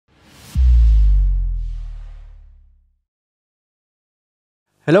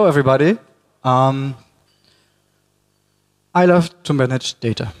Hello, everybody. I love to manage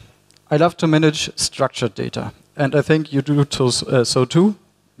data. I love to manage structured data. And I think you do so too,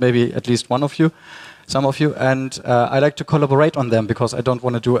 maybe at least one of you, some of you. And I like to collaborate on them because I don't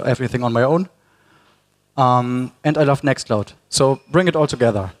want to do everything on my own. And I love Nextcloud. So bring it all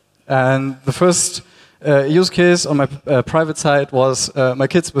together. And the first use case on my private side was my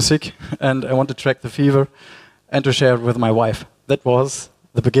kids were sick and I want to track the fever and to share it with my wife. That was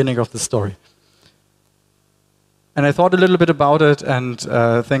the beginning of the story. And I thought a little bit about it and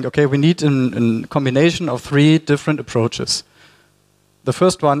think, okay, we need a combination of 3 different approaches. The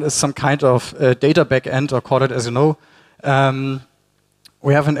first one is some kind of data backend, or call it as you know.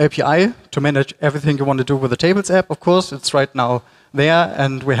 We have an API to manage everything you want to do with the Tables app, of course. It's right now there,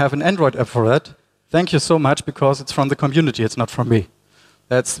 and we have an Android app for that. Thank you so much, because it's from the community, it's not from me.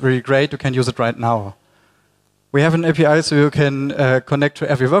 That's really great, you can use it right now. We have an API so you can connect to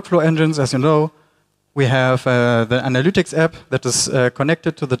every workflow engines, as you know. We have the Analytics app that is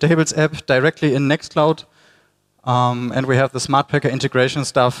connected to the Tables app directly in Nextcloud. And we have the Smart Packer integration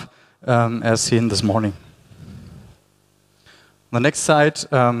stuff as seen this morning. On the next side,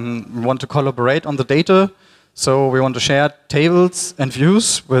 we want to collaborate on the data. So we want to share tables and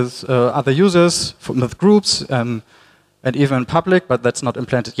views with other users, with groups, and even public, but that's not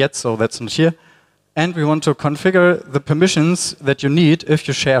implemented yet, so that's not here. And we want to configure the permissions that you need if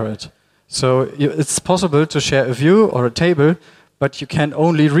you share it. So it's possible to share a view or a table, but you can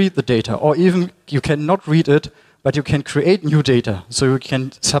only read the data, or even you cannot read it, but you can create new data. So you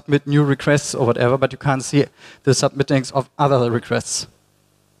can submit new requests or whatever, but you can't see the submittings of other requests.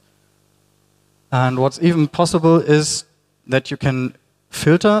 And what's even possible is that you can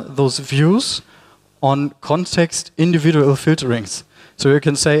filter those views on context individual filterings. So you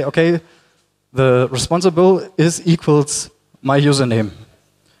can say, okay, the responsible is equals my username.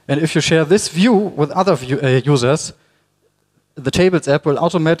 And if you share this view with other users, the Tables app will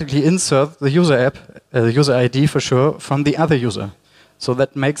automatically insert the user ID for sure, from the other user. So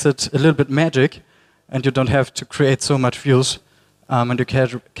that makes it a little bit magic, and you don't have to create so much views, and you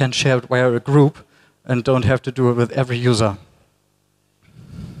can share it via a group, and don't have to do it with every user.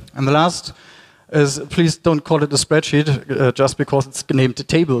 And the last is, please don't call it a spreadsheet just because it's named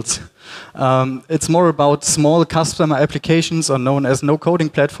Tables. It's more about small customer applications, or known as no-coding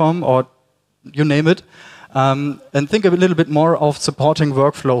platform, or you name it. And think a little bit more of supporting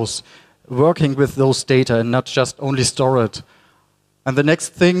workflows, working with those data and not just only store it. And the next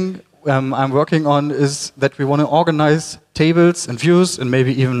thing I'm working on is that we want to organize tables and views and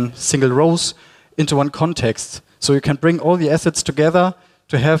maybe even single rows into one context. So you can bring all the assets together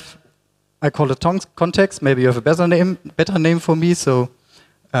to have, I call it context, maybe you have a better name for me, so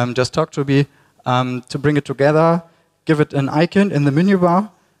just talk to me, to bring it together, give it an icon in the menu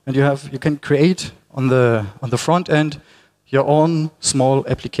bar, and you can create on the front end your own small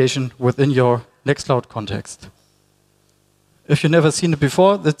application within your Nextcloud context. If you've never seen it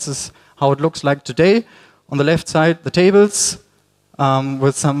before, this is how it looks like today. On the left side, the tables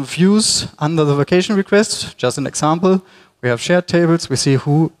with some views under the vacation request. Just an example. We have shared tables. We see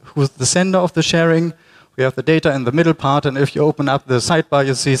who's the sender of the sharing. We have the data in the middle part, and if you open up the sidebar,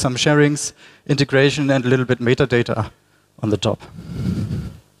 you see some sharings, integration, and a little bit metadata on the top.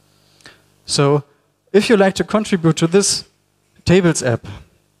 So if you like to contribute to this Tables app,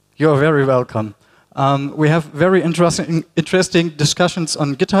 you are very welcome. We have very interesting discussions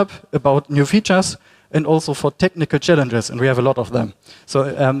on GitHub about new features and also for technical challenges, and we have a lot of them. So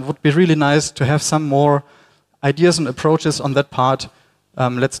it would be really nice to have some more ideas and approaches on that part.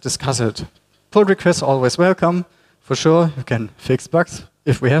 Let's discuss it. Pull requests are always welcome, for sure. You can fix bugs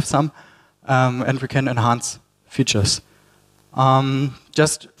if we have some, and we can enhance features.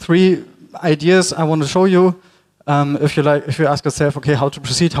 Just 3 ideas I want to show you. If you ask yourself, okay, how to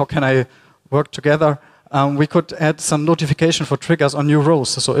proceed, how can I work together? We could add some notification for triggers on new rows.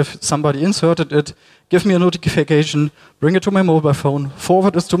 So if somebody inserted it, give me a notification, bring it to my mobile phone,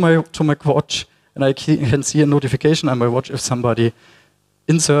 forward it to my watch, and I can see a notification on my watch if somebody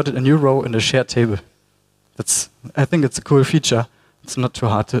inserted a new row in a shared table. I think it's a cool feature. It's not too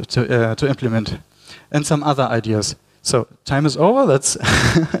hard to implement. And some other ideas. So time is over. That's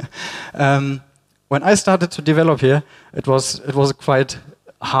when I started to develop here, it was a quite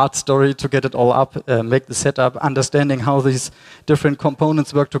hard story to get it all up, make the setup, understanding how these different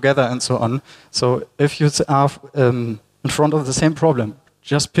components work together, and so on. So if you are in front of the same problem,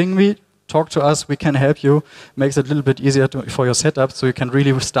 just ping me, talk to us. We can help you. Makes it a little bit easier for your setup, so you can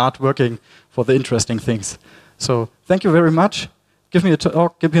really start working for the interesting things. So thank you very much. Give me a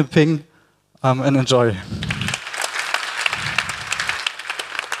talk, give me a ping, and enjoy.